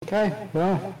Okay,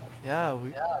 well. Yeah,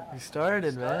 we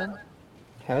started, man.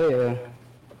 Hell yeah.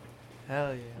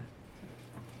 Hell yeah.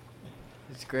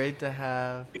 It's great to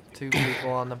have two people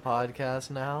on the podcast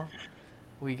now.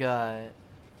 We got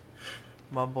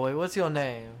my boy, what's your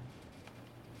name?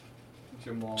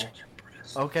 Jamal.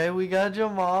 Okay, we got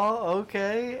Jamal,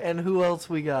 okay. And who else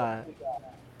we got?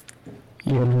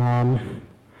 Your mom.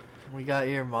 We got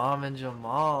your mom and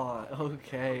Jamal.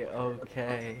 Okay.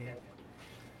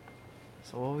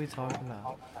 So what are we talking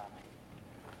about?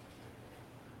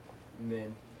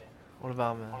 Men. What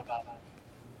about men?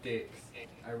 Dicks.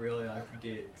 I really like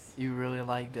dicks. You really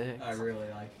like dicks? I really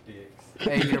like dicks.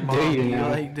 Hey, your mom, Do you you now?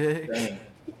 like dicks?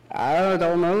 I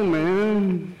don't know,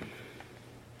 man.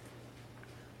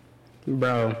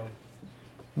 Bro.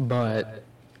 But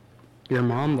your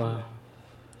mom, though.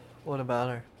 What about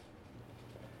her?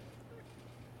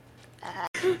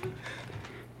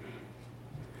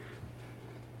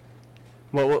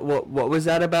 What was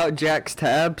that about Jack's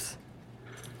tabs?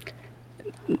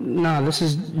 No, this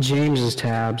is James's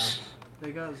tabs.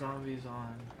 They got zombies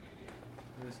on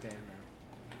this game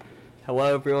now.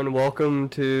 Hello everyone, welcome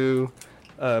to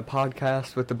a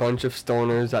podcast with a bunch of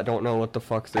stoners that don't know what the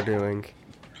fuck they're doing.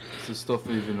 Is this stuff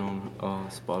even on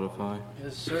Spotify?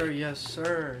 Yes, sir. Yes,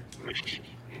 sir.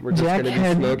 We're just Jack gonna be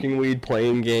had- smoking weed,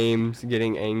 playing games,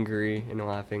 getting angry, and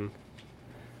laughing.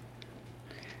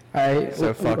 Alright,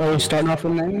 So fuck are we you. starting off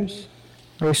with names?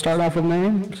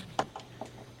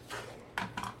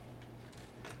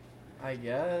 I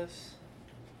guess.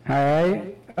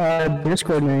 Alright,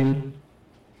 Discord name.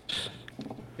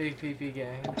 Big PP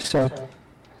gang. So,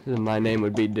 My name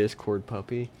would be Discord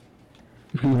Puppy.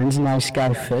 mine's Nice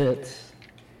Guy Fits.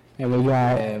 And we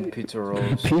got And pizza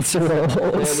rolls. pizza rolls.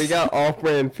 Man, we got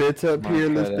off-brand fits up here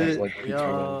in this My fat ass bitch. like pizza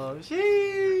rolls. Yo,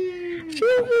 sheesh.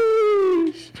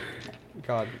 Sheesh.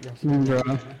 God, yes. Bro.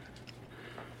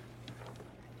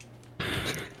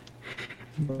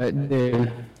 But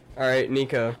dude, Alright,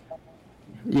 Nico,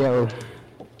 yo,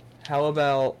 how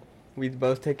about we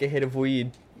both take a hit of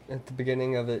weed at the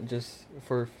beginning of it, just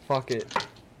for fuck it.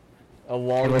 A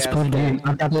long let's ass play a game.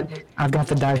 game. I've got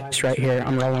the dice right here.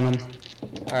 I'm rolling them.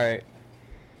 Alright.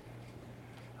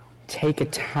 Take a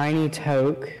tiny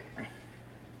toke.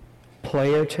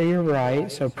 Player to your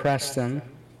right, so Preston.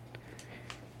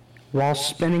 While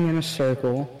spinning in a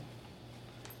circle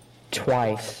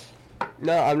twice.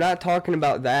 No, I'm not talking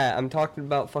about that. I'm talking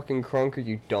about fucking Crunker,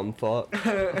 you dumb fuck.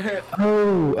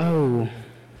 Oh.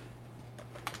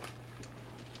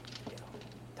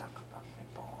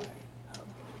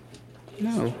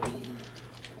 No.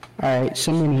 Alright,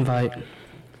 send me an invite.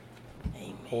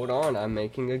 Hold on, I'm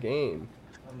making a game.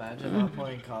 Imagine not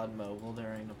playing COD Mobile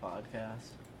during the podcast.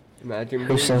 Imagine Who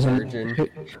being says virgin.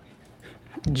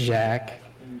 Jack.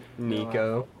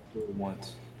 Nico.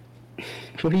 Once.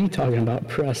 What are you talking about,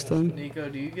 Preston? Nico,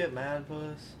 do you get mad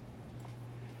puss?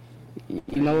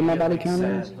 You know what my body count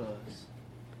Sad is? puss.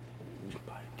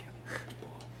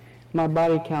 My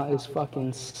body count is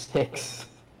fucking 6.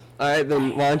 Alright,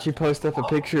 then why don't you post up a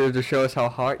picture to show us how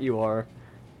hot you are?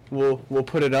 We'll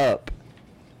put it up.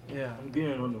 Yeah. I'm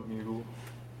getting on the mule.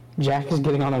 Jack is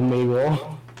getting on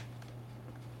Omegle.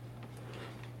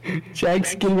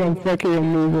 Jack's getting on fucking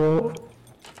Omegle.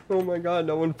 Oh my god,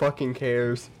 no one fucking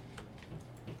cares.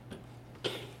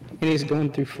 And he's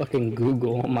going through fucking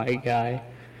Google, my guy.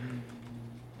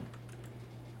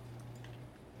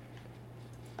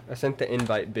 I sent the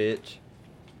invite, bitch.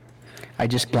 I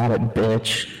just got it,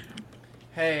 bitch.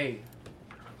 Hey,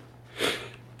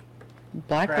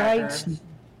 Black Cracker. lights?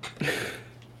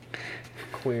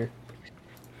 Queer.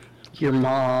 Your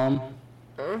mom.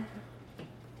 that's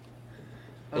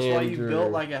why you Andrew.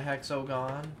 built like a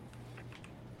hexagon.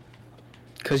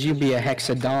 Cause you be a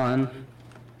hexadon.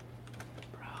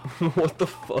 What the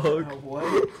fuck?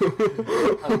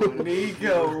 What?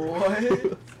 Nico,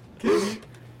 what?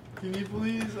 Can you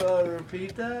please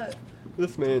repeat that?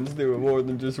 This man's doing more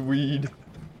than just weed.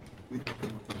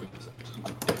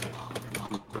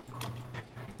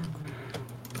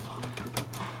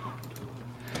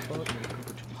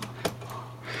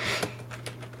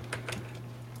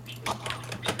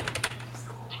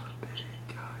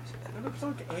 Where the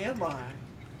fuck am I?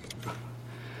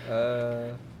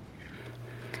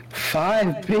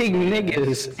 5 big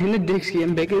niggas. And the dick's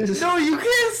getting biggest. No, you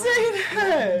can't say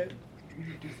that!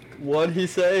 What'd he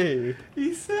say?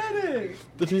 He said it!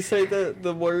 Did he say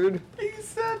the word? He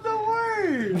said the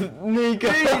word!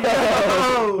 Nico!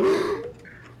 Nico!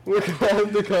 We're gonna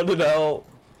have to cut it out.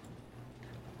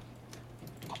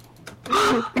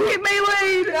 Get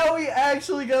me Now we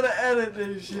actually gotta edit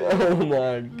this shit. Oh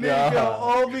my Nico, god.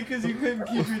 all because you couldn't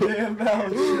keep your damn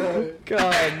mouth shut.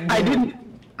 God.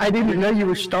 I I didn't know you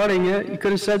were starting it. You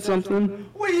could have said something.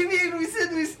 What do you mean? We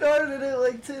said we started it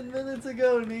like 10 minutes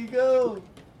ago, Nico.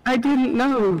 I didn't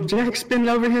know. Jack's been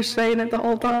over here saying it the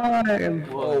whole time.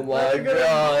 Oh my You're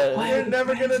god.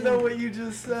 never gonna know what you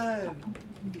just said.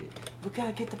 We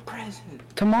gotta get the present.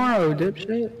 Tomorrow,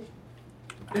 dipshit.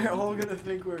 They're all gonna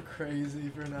think we're crazy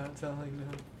for not telling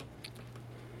them.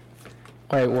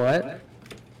 Wait, what?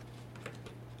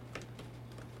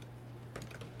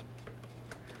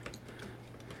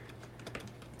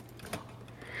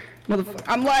 Motherfucker,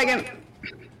 I'm lagging.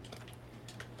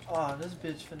 Oh, this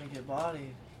bitch finna get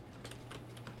bodied.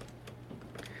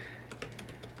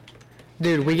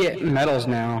 Dude, we get medals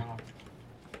now.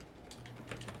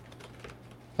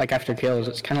 Like after kills,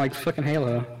 it's kind of like fucking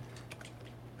Halo.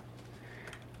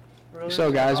 Really?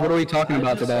 So, guys, what are we talking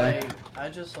about just, today? I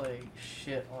just like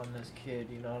shit on this kid,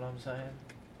 you know what I'm saying?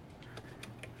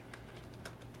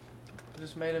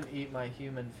 Just made him eat my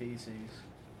human feces.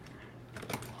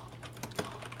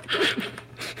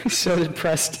 So did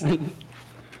Preston.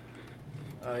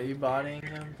 You bodying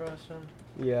him, Preston?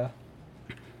 Yeah.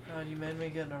 God, you made me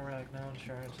get in a wreck. Now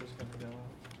insurance is gonna go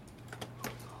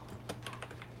up.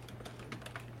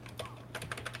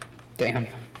 Damn.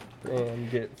 And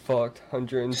get fucked.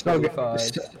 125.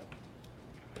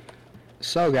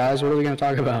 So, guys, what are we gonna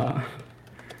talk about?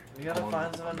 We gotta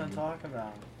find something to talk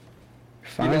about.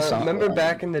 Find something. Remember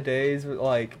back in the days with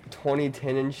like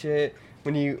 2010 and shit,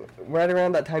 when you right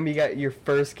around that time you got your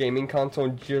first gaming console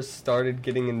and just started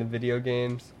getting into video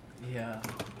games? Yeah.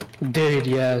 Dude,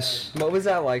 yes. What was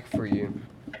that like for you?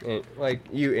 Like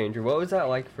you, Andrew, what was that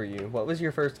like for you? What was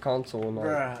your first console and all?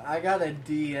 Bruh, I got a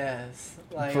DS.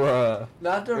 Like, Bruh.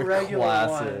 not the You're regular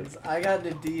classic. ones. I got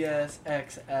the DS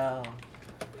XL.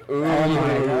 Ooh. Oh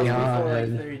my That was God. before like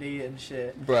 3D and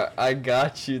shit. Bruh, I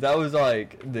got you. That was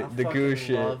like the I goo fucking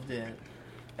shit. loved it.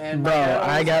 And my Bro, dad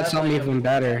I always got had, something like, even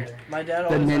better. My dad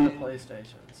The always had a nin- PlayStation,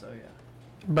 so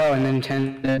yeah. Bro, a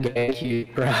Nintendo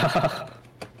GameCube, bro.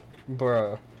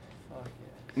 Bruh. Fuck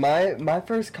yeah. My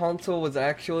first console was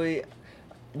actually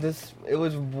it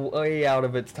was way out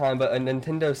of its time, but a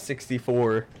Nintendo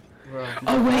 64. Bro.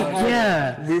 Oh, wait,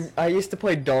 yeah. I used to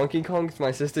play Donkey Kong with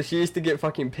my sister. She used to get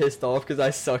fucking pissed off because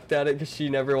I sucked at it because she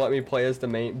never let me play as the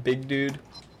main big dude.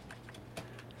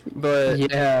 But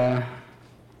Yeah.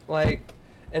 like,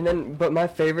 but my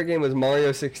favorite game was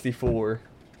Mario 64.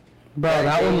 Bro,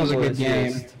 that one was a good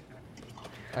game. just-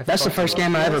 I That's the fucking- first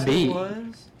game I ever Yes, it beat.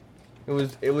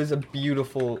 was. It was a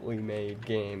beautifully made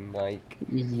game. Like,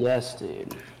 Yes,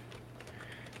 dude.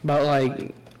 But,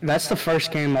 like, that's the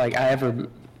first game, like, I ever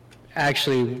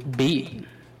actually beat.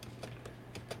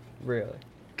 really.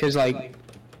 Cause, like,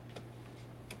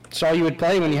 it's all you would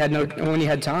play when you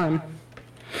had time.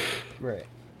 Right.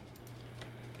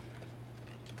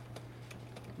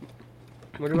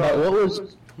 What But about what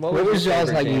was your y'all's,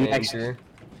 favorite like, game, next? Andrew?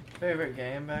 Favorite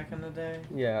game back in the day?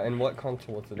 Yeah, and what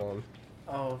console was it on?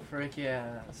 Oh, frick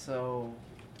yeah. So,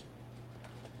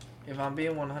 if I'm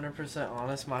being 100%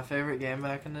 honest, my favorite game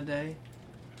back in the day,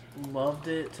 loved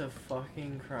it to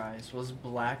fucking Christ, was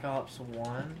Black Ops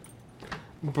 1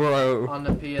 Bro. on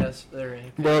the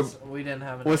PS3. Bro, 'cause we didn't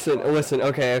have enough Listen,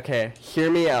 okay. Hear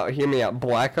me out.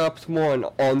 Black Ops 1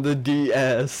 on the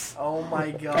DS. Oh my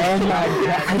god. Oh my I god,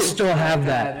 had I it. still have I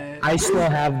that. had it. I still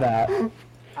have that.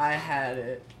 I had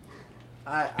it.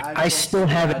 I still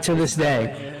have it to this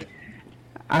day.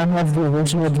 I have the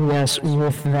original DS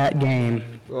with that game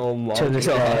Oh my to this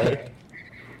god. day.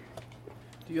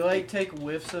 Do you like take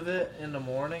whiffs of it in the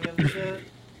morning and shit?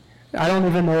 I don't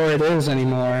even know where it is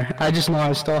anymore. I just know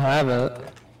I still have it.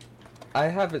 I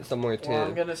have it somewhere too. Well,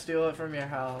 I'm gonna steal it from your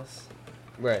house.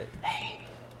 Right.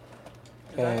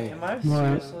 Am I What?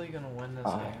 seriously gonna win this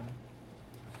game?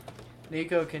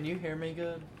 Nico, can you hear me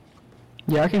good?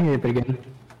 Yeah, I can hear you pretty good.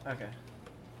 Okay.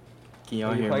 Can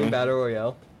y'all Are you hear playing me? Battle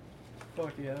Royale?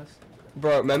 Fuck yes.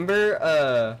 Bro,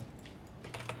 remember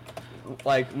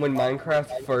like when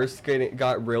Minecraft first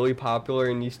got really popular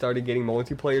and you started getting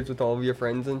multiplayers with all of your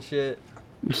friends and shit?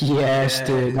 Yes,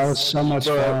 dude, that was so much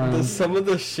Bro, fun. some of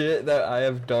the shit that I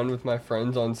have done with my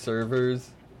friends on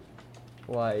servers,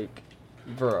 like,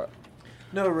 bro.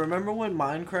 No, remember when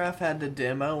Minecraft had the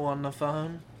demo on the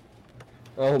phone?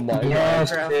 Oh my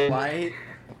Yes, god. Minecraft Lite?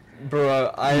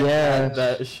 Bro, I had Yes.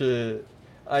 that shit.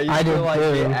 I used I to did like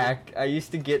too. I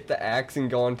used to get the axe and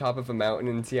go on top of a mountain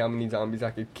and see how many zombies I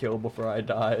could kill before I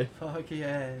die. Fuck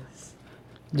yes.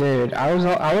 Dude, I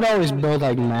would always build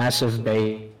like massive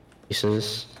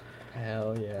bases,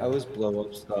 Hell yeah. I was blow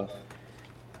up stuff.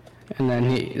 and then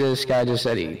this guy just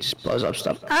said he just blows up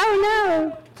stuff.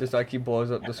 Oh just like he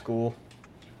blows up the school.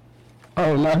 no!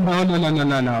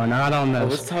 No, not on Oh,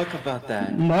 let's this. talk about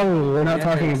that. No, we're not Yeah,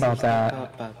 talking let's about that.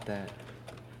 Talk about that.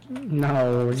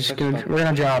 No, we're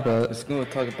gonna drop it. Let's go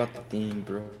talk about the theme,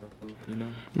 bro. You know?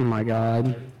 Oh my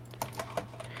god.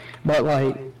 But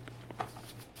like,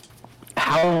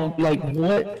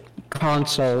 what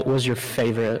console was your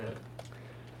favorite?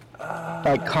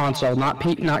 Like console, not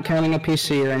counting a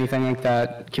PC or anything like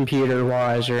that,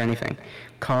 computer-wise or anything.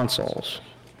 Consoles.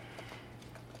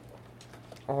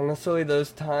 Honestly,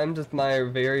 those times with my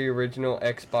very original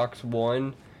Xbox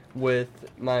One with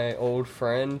my old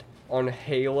friend on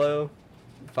Halo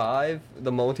 5,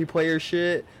 the multiplayer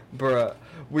shit, bruh.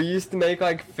 We used to make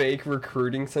like fake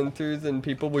recruiting centers and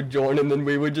people would join and then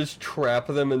we would just trap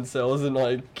them in cells and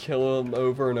like kill them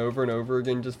over and over and over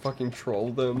again, just fucking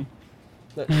troll them.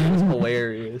 That shit was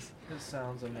hilarious. This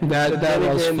sounds amazing. That Then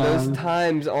was again, those fun.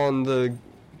 times on the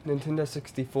Nintendo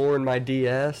 64 and my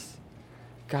DS,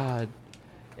 God.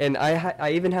 And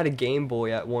I even had a Game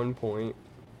Boy at one point.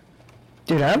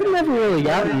 Dude, I've never really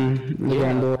gotten the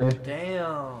Game Boy.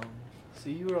 Damn. So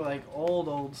you were like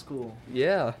old school.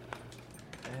 Yeah.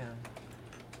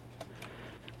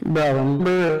 Damn. Bro,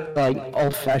 remember like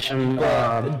old-fashioned,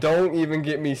 Don't even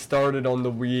get me started on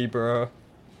the Wii, bro.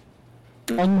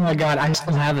 oh my god, I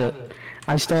still have it.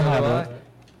 I still have it.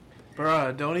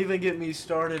 Bruh, don't even get me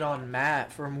started on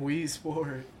Matt from Wii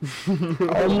Sport.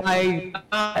 Oh my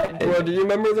god. Bro, do you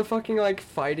remember the fucking like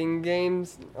fighting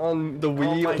games on the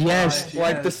Wii? my Yes. gosh,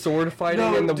 Like yes. the sword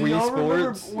fighting and the do Wii y'all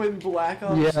Sports? remember when Black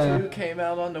Ops Yeah. 2 came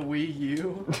out on the Wii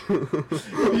U?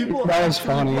 People That was actually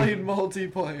funny. played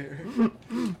multiplayer.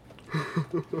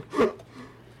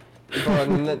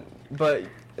 But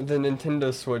the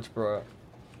Nintendo Switch, bro.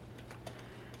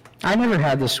 I never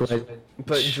had the Switch.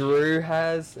 But Drew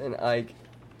has, and like,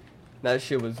 that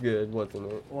shit was good,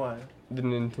 wasn't it? What? The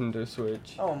Nintendo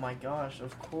Switch. Oh my gosh,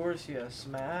 of course, yeah,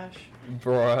 Smash.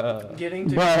 Bruh. Getting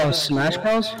to go Bro, to Smash school-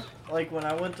 Bros? Like when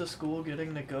I went to school,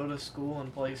 getting to go to school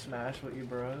and play Smash with you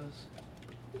bros.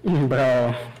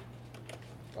 Bro.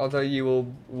 Although you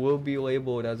will be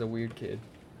labeled as a weird kid.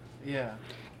 Yeah.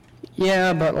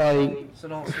 Yeah, but like, So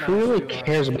don't smash who really too hard.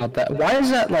 cares about that? Why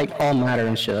does that like all matter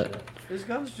and shit? This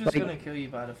gun's just Like- gonna kill you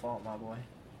by default, my boy.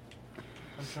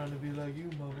 I'm trying to be like you,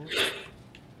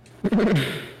 my boy.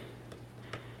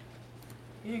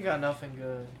 You ain't got nothing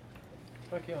good.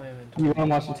 Fuck your inventory. You wanna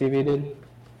watch the TV, dude?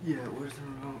 Yeah, where's the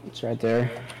remote? It's right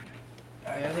there.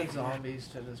 Yeah, I think zombies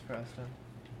to this Preston.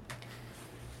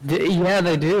 Yeah,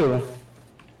 they do.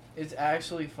 It's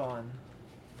actually fun.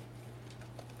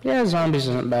 Yeah, zombies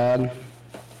isn't bad.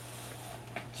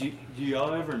 Do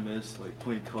y'all ever miss like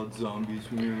playing COD Zombies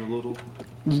when you were little?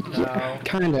 No.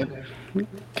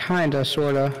 Kinda,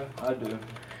 sorta. I do.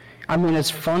 I mean, it's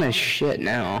fun as shit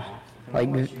now. Like,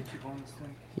 Watch YouTube on this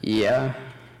thing? yeah.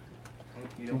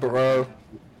 You don't- Bro.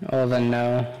 Oh, then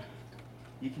no.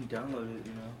 You can download it,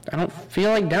 you know. I don't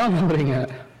feel like downloading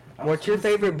it. What's your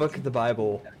favorite book of the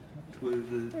Bible?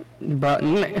 With the But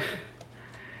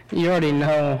you already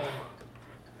know.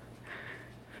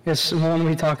 It's one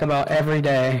we talk about every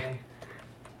day.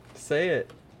 Say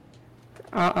it.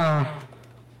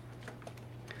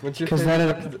 What's your 'Cause favorite? then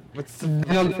Book of the, what's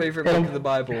your favorite book of the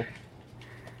Bible?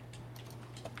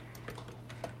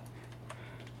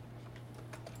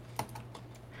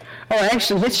 Oh, I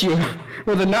actually hit you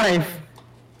with a knife.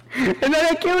 And then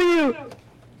I kill you!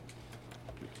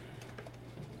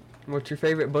 What's your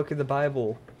favorite book of the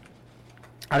Bible?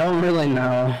 I don't really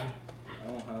know. I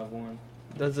don't have one.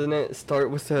 Doesn't it start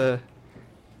with a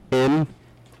M?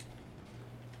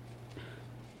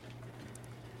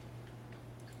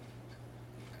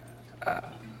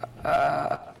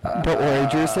 Don't worry,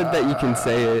 Drew said that you can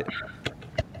say it.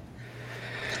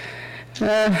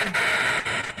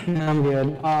 No, I'm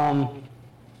good. Oh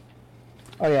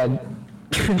yeah,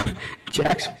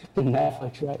 Jack's with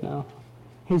Netflix right now.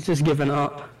 He's just giving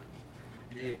up.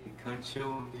 Hey, can't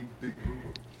show me big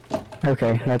boo.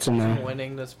 Okay, that's a no.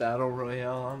 Winning this battle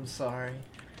royale, I'm sorry.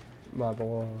 My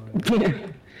boy.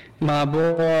 My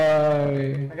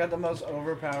boy. I got the most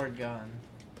overpowered gun.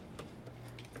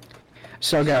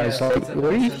 So guys, Yes, like, it's an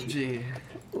what do you?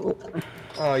 SMG.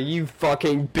 Oh, you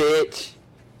fucking bitch.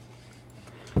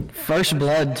 First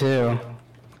blood too.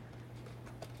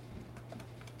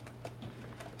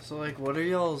 So like, what are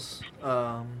y'all's,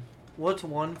 what's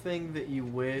one thing that you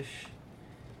wish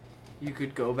you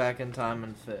could go back in time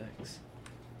and fix?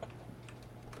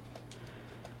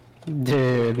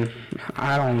 Dude,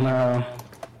 I don't know.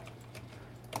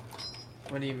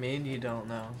 What do you mean you don't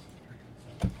know?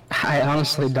 I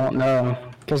honestly don't know.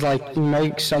 Cause like, you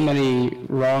make so many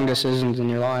wrong decisions in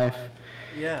your life.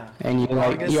 Yeah. And you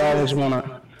Wrong like, you always decisions.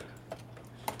 wanna.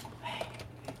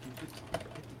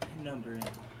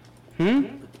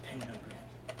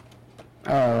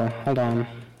 hold on.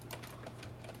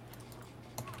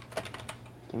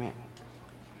 Come here.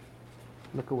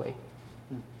 Look away.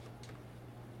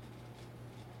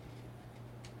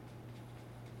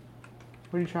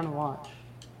 What are you trying to watch?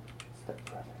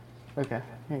 Okay,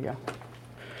 here you go.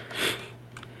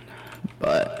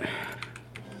 But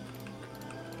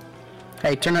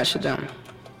hey, turn that shit down.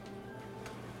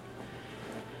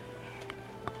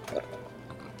 Hey,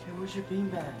 where's your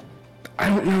beanbag? I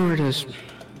don't know where it is.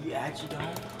 You actually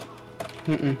don't?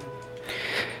 Mm-mm.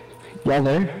 Y'all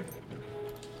there?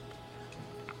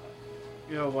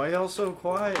 Yo, why y'all so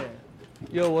quiet?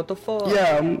 Yo, what the fuck?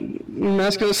 Yeah, I'm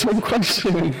asking the same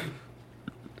question.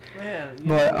 Man, you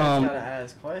But, always gotta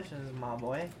ask questions, my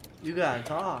boy. You gotta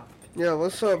talk. Yeah,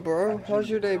 what's up, bro? How's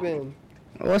your day been?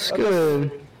 What's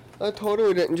good? I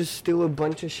totally didn't just steal a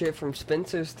bunch of shit from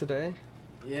Spencer's today.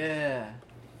 Yeah.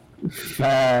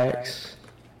 Facts.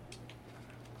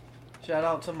 Shout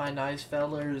out to my nice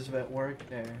fellers that work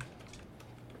there.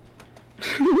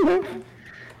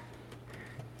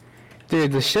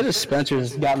 Dude, the shit at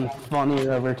Spencer's gotten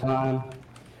funnier over time.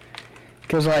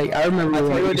 Cause like I remember I when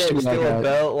tell it you, I used to didn't be like steal a that.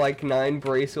 belt, like 9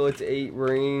 bracelets, 8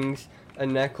 rings, a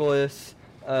necklace,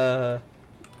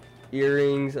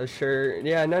 earrings, a shirt.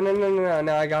 Yeah, no,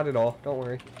 I got it all. Don't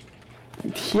worry.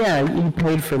 Yeah, you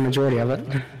paid for a majority of it.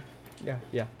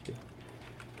 Yeah.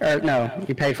 Or no,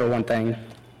 you paid for one thing.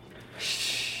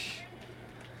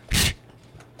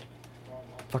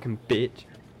 Fucking bitch.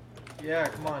 Yeah,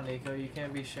 come on, Nico. You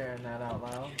can't be sharing that out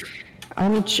loud.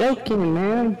 I'm joking,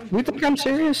 man. You think I'm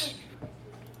serious?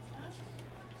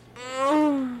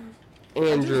 I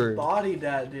Andrew. just bodied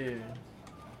that dude.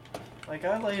 Like,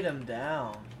 I laid him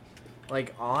down.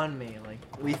 Like, on me. Like,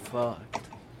 we fucked.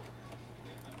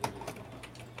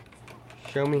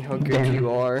 Show me how good Damn. you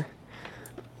are.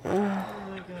 Oh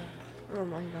my god. Oh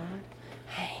my god.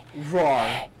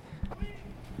 Raw.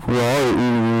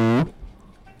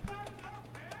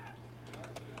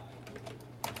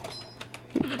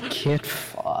 Get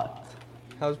fucked.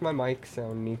 How's my mic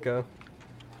sound, Nico?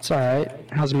 It's alright.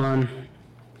 How's mine?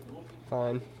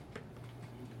 Fine.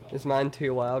 Is mine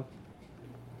too loud?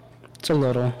 It's a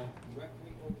little.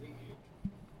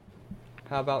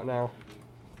 How about now?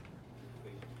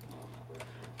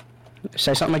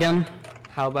 Say something again?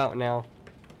 How about now?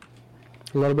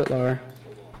 A little bit lower.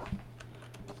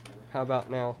 How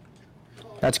about now?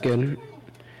 That's good.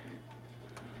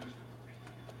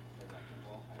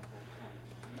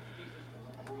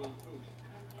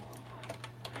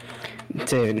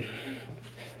 Dude.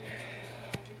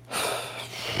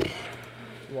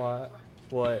 What?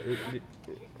 What?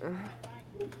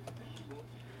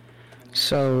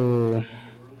 So,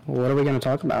 what are we gonna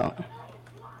talk about?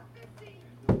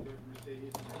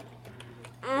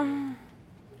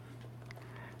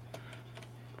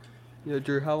 Yo,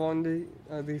 Drew, how long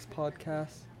are these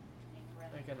podcasts?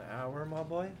 Like an hour, my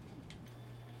boy?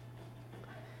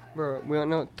 Bro, we don't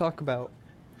know what to talk about.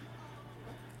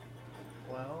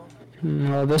 Well,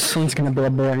 Well, this one's gonna be a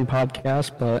boring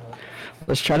podcast, but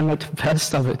let's try to make the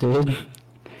best of it, dude.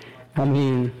 I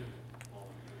mean,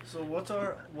 so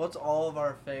what's all of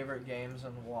our favorite games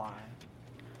and why?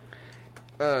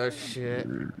 Shit.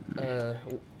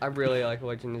 I really like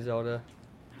Legend of Zelda.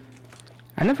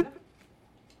 I never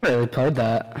really played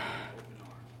that.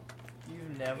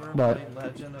 You've never But- played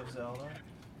Legend of Zelda?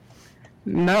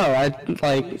 No, I You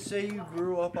like. say you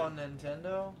grew up on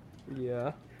Nintendo?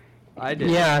 Yeah. I did.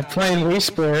 Yeah, playing Wii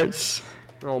Sports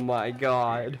Oh my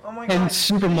god. Oh my god. and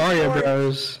Super Mario esports!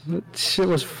 Bros. That shit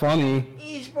was funny.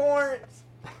 Esports!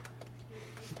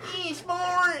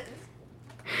 Esports!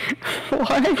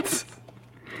 What?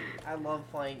 I love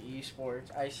playing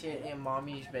esports. I sit in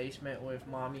mommy's basement with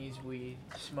mommy's weed.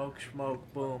 Smoke,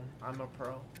 boom. I'm a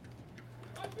pro.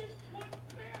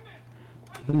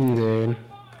 Dude.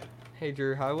 Hey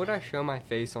Drew, how would I show my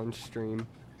face on stream?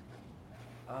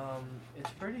 It's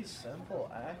pretty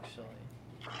simple actually.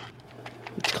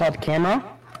 It's called camera.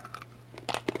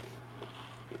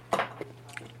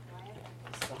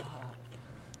 Stop.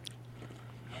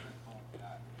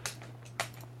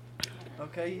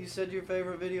 Okay, you said your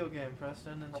favorite video game,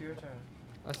 Preston. It's your turn.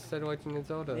 I said Legend of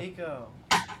Zelda. Nico.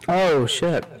 Oh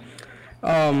shit.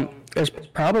 It's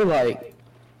probably like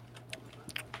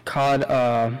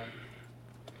COD.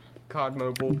 COD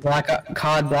Mobile.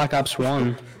 COD Black Ops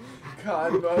 1.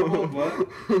 COD Mobile. What?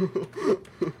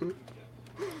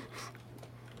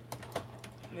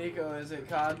 Nico, is it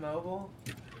COD Mobile?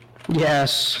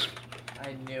 Yes.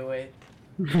 I knew it.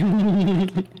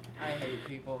 I hate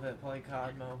people that play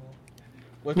COD Mobile.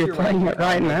 What's You're your playing rank it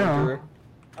right on now. Drew?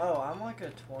 Oh, I'm like a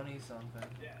 20 something.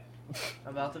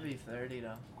 I'm about to be 30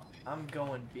 though. I'm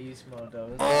going beast mode though.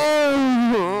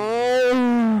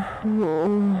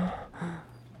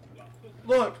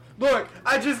 Look!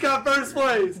 I just got first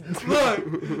place.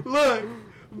 Look!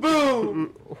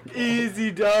 Boom!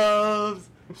 Easy dubs.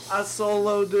 I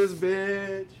soloed this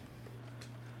bitch.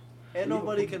 Ain't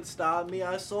nobody can stop me.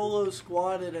 I solo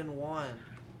squatted and won.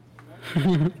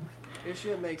 This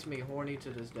shit makes me horny to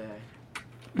this day.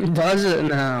 Does it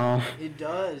now? It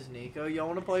does, Nico. You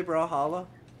wanna play Brawlhalla?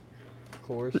 Of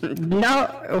course.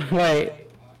 No, wait.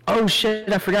 Oh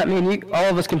shit, I forgot me and you, all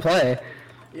of us can play.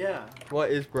 Yeah. What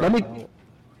is bro? Let me-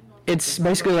 It's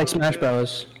basically like Smash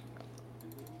Bros.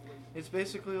 It's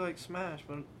basically like Smash,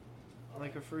 but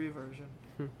like a free version.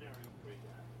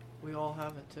 We all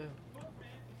have it too.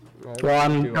 Well,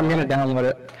 I'm gonna download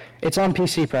it. It's on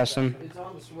PC, Preston. It's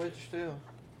on the Switch too.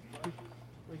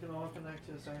 We can all connect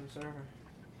to the same server.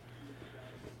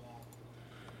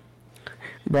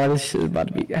 Bro, this is about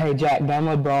to be. Hey Jack,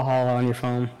 download Brawlhalla on your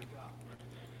phone.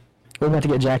 We're about to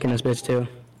get Jack in this bitch too.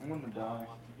 I'm gonna die.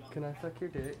 Can I suck your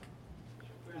dick?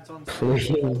 It's on Steam.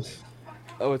 Please.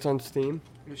 Oh, it's on Steam?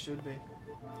 It should be.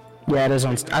 Yeah, it is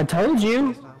on. I told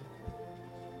you.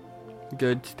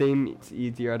 Good. Steam, it's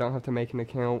easier. I don't have to make an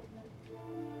account.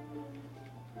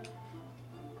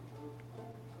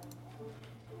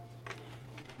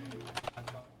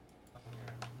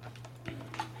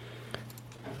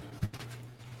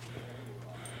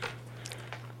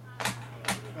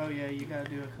 Oh yeah, you gotta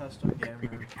do a custom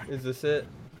gamer. Is this it?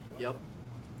 Yep.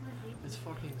 It's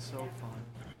fucking so fun.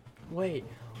 Wait,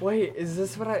 is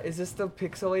this the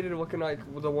pixelated looking like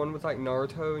the one with like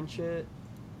Naruto and shit?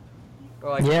 Or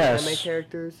like Yes. anime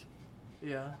characters?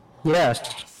 Yeah.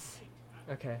 Yes.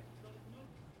 Okay.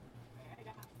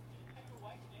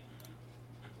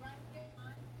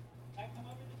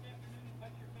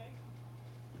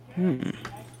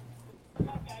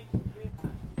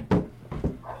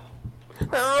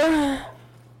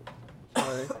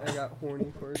 Sorry, I got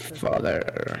horny for a second.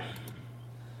 Father.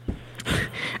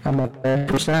 I'm at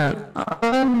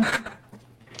 100%.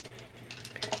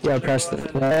 Yeah, Preston.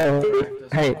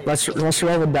 Hey, let's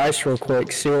roll the dice real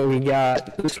quick. See what we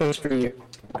got. This one's for you.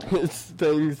 His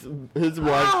things, his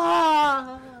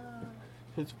Wi-Fi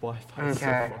is so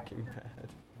Okay. fucking bad.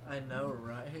 I know,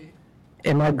 right?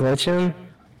 Am I glitching?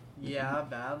 Yeah,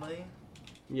 badly.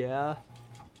 Yeah.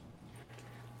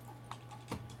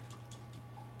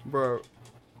 Bro,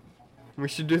 we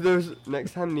should do those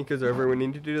next time Nico's over. We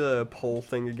need to do the poll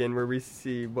thing again where we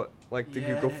see what, like, the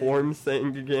Google Yeah. Forms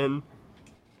thing again.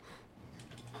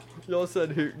 Y'all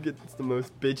said who gets the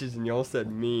most bitches, and y'all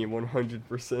said me,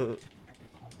 100%.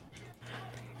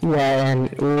 Yeah, and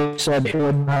we said who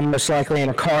would die most likely in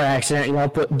a car accident. Y'all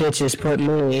put bitches, put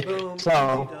me. Boom.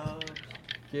 So, dub.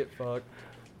 Get fucked.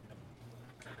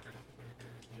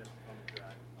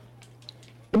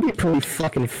 it'd be pretty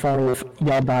fucking funny if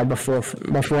y'all died before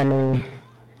me.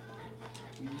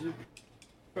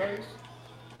 Guys,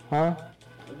 Huh?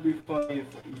 it'd be funny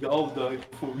if y'all died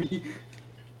for me.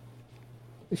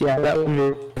 Yeah, that would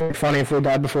be pretty funny if we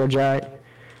died before Jack.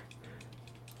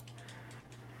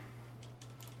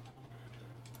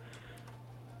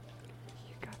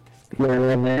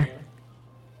 You're in there.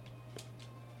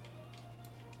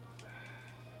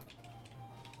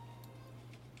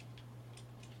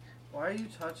 Why are you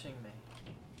touching me?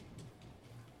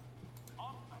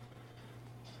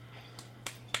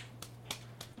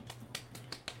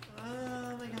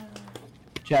 Oh my god.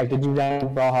 Jack, did you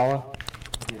download Brawlhalla?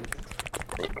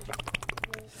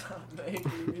 Stop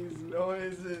making these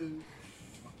noises.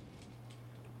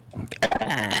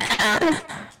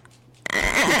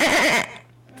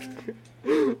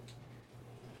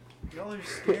 Y'all are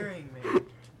scaring me.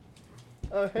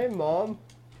 Oh, hey, Mom.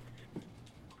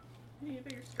 You need a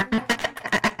bigger screen.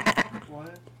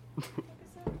 What?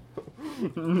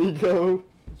 Nico.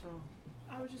 What's wrong?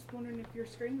 I was just wondering if your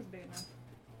screen was big enough.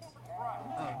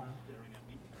 Oh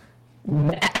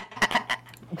no.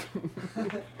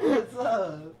 What's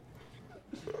up?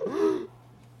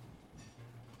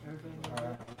 Everything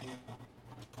alright?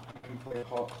 can play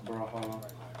hot Brawlhalla.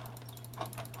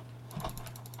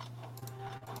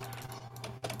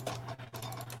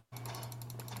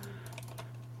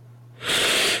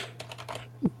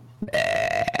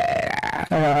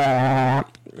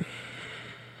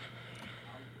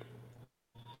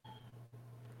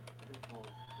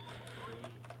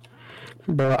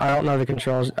 Bro, I don't know the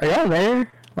controls. Are y'all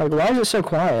there? Like, why is it so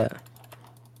quiet?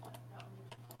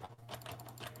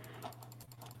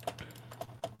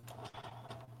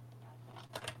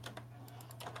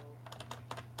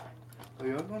 Are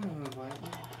y'all gonna invite me?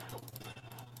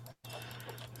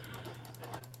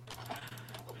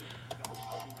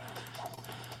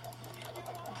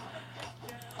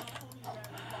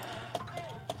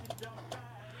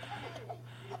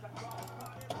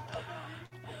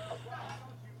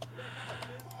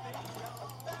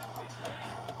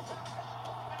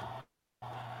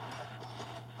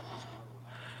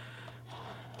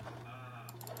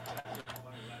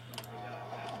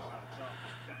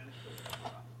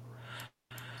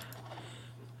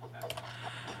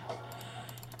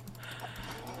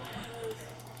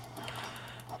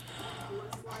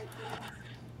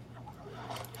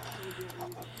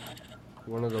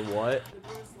 One of the what? The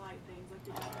Bruce Light things, like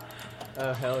the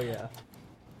Oh, hell yeah.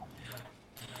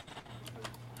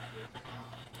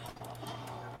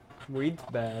 Weed's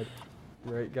bad.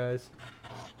 Right, guys?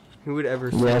 Who would ever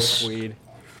smoke Yes. weed?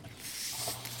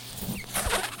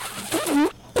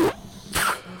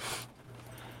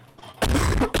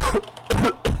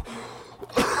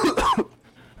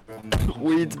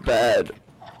 Weed's bad.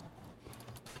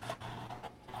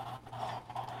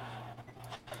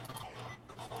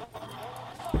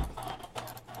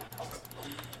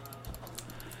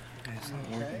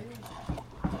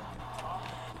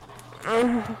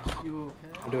 You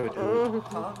Do it. okay?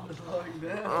 Calm the fuck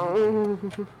down.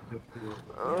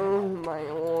 Oh, my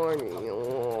lord.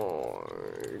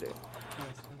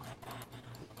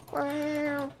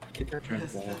 Get your drink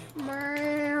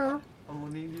off. I'm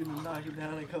gonna need you to knock it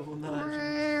down a couple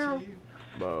notches. Chief.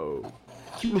 Bo.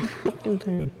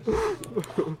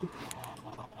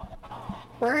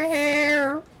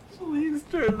 Please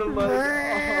turn the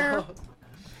mic off.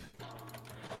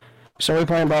 So we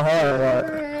playing Valhalla or what?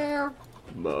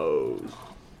 Mo. Are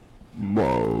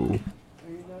Mo. you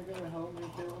not gonna help me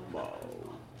do it? Mo.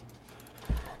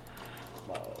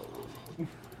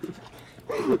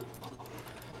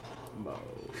 Mo.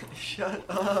 Shut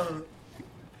up.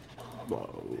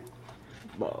 Mo.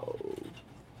 Mo.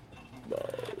 Mo.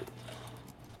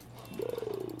 Mo.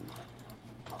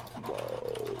 Mo.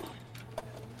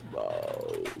 Mo.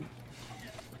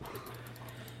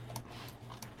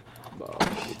 Mo.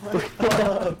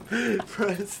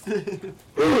 Preston.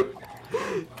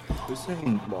 Who's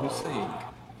saying? Who's saying?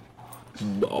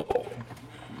 No.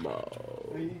 Mo.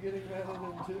 Are you getting mad at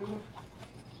him too?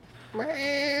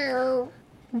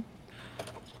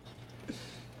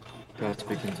 Gotta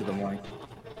speak into the mic.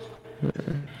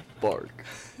 Bark.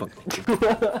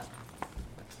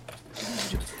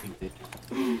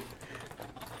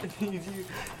 I need you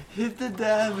hit the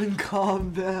dab and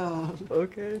calm down.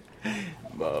 Okay.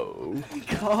 Mo.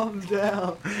 Calm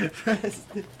down,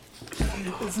 Preston.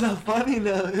 It's not funny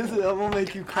now, is it? I'm gonna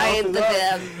make you cough it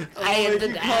up. I hit the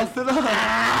dab. Cough it up.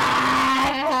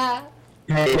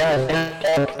 Hey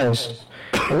guys,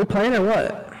 are we playing or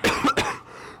what?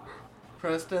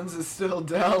 Preston's is still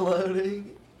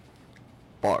downloading.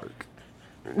 Bark.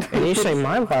 And you say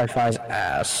my Wi-Fi's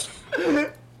ass. We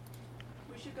should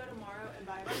go tomorrow and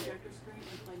buy a projector screen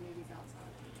and play movies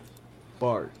outside.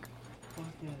 Bark. Fuck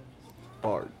yeah.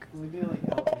 Bark. Can we do like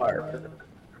that?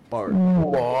 Bark.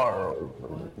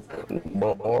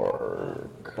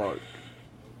 Bark.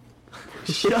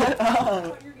 Shut up.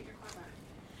 Oh, you're getting your car back.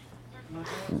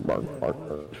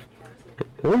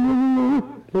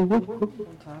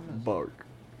 What time is it? Bark.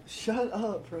 Shut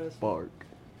up, Preston. Bark.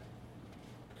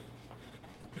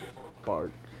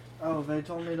 Bark. Oh, they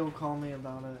told me to call me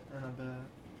about it in a bit.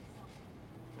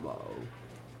 Mo.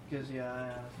 Cause yeah, I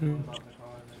asked them about the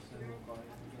car and they said we'll call you in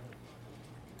a bit.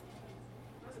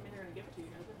 Doesn't mean they're gonna give it to you,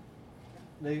 does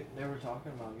it? They were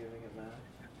talking about giving it back.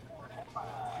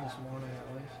 This morning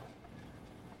at least.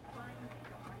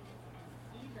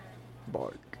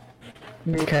 Bark.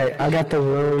 Okay, I got the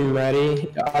room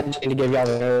ready. I just need to give y'all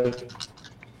the room.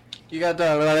 You got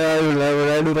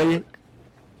the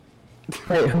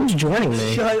Wait, who's joining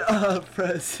me? Shut up,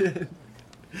 Preston.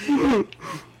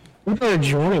 People are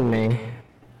joining me.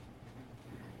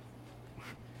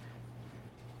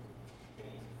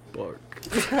 Bark.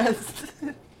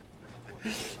 Preston.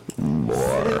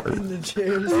 Sit in the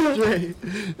chair straight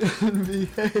and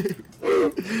behave.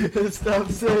 And stop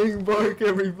saying bark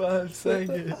every 5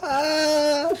 seconds.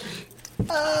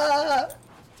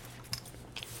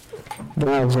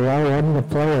 Dogs, are y'all ready to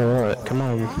play or what? Come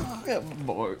on.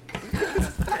 Bark.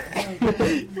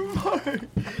 Bark.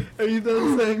 Are you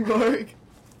done saying bark?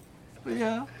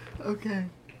 Yeah. Okay.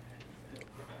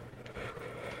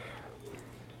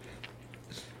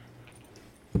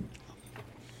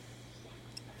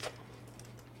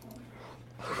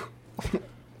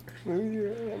 Move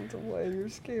your hands away, you're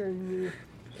scaring me.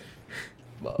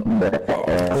 Mo.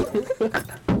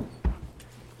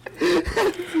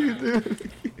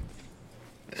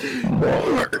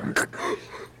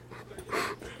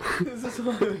 This is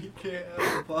why we can't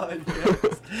have a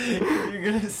podcast. You're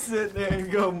gonna sit there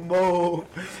and go mow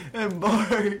and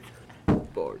bark.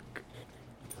 Bark.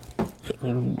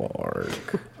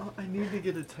 Bark. Oh, I need to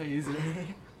get a taser.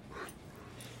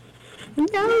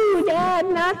 No, Dad,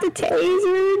 not the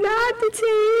taser, not the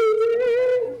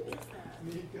taser.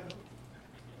 Nico.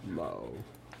 Mo.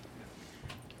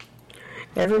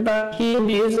 Everybody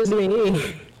abuses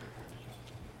me.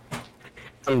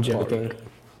 I'm joking.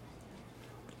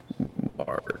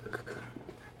 Bark.